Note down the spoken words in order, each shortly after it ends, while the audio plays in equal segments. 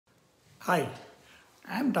Hi,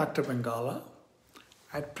 I'm Dr. Bengala,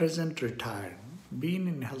 at present retired, been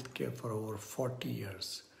in healthcare for over 40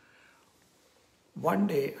 years. One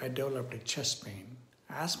day I developed a chest pain,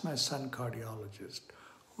 asked my son cardiologist,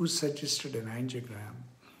 who suggested an angiogram,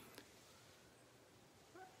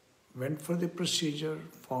 went for the procedure,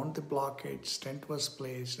 found the blockage, stent was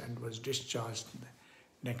placed and was discharged the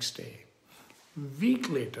next day. A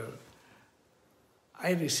week later,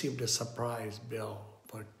 I received a surprise bill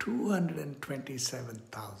for $227,000.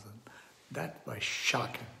 That was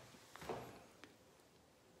shocking.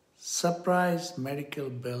 Surprise medical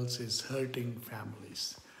bills is hurting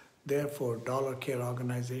families. Therefore, Dollar Care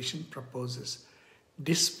Organization proposes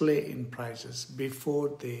display in prices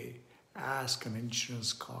before they ask an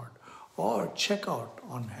insurance card, or check out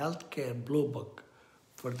on Healthcare Blue Book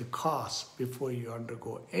for the cost before you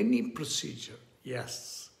undergo any procedure.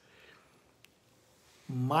 Yes.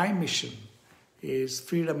 My mission is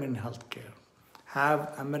freedom in healthcare.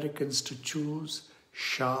 Have Americans to choose,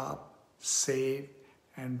 shop, save,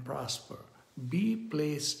 and prosper. Be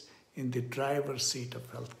placed in the driver's seat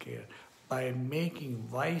of healthcare by making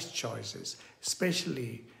wise choices,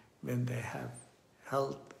 especially when they have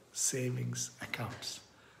health savings accounts.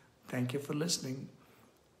 Thank you for listening.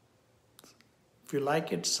 If you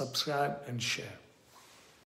like it, subscribe and share.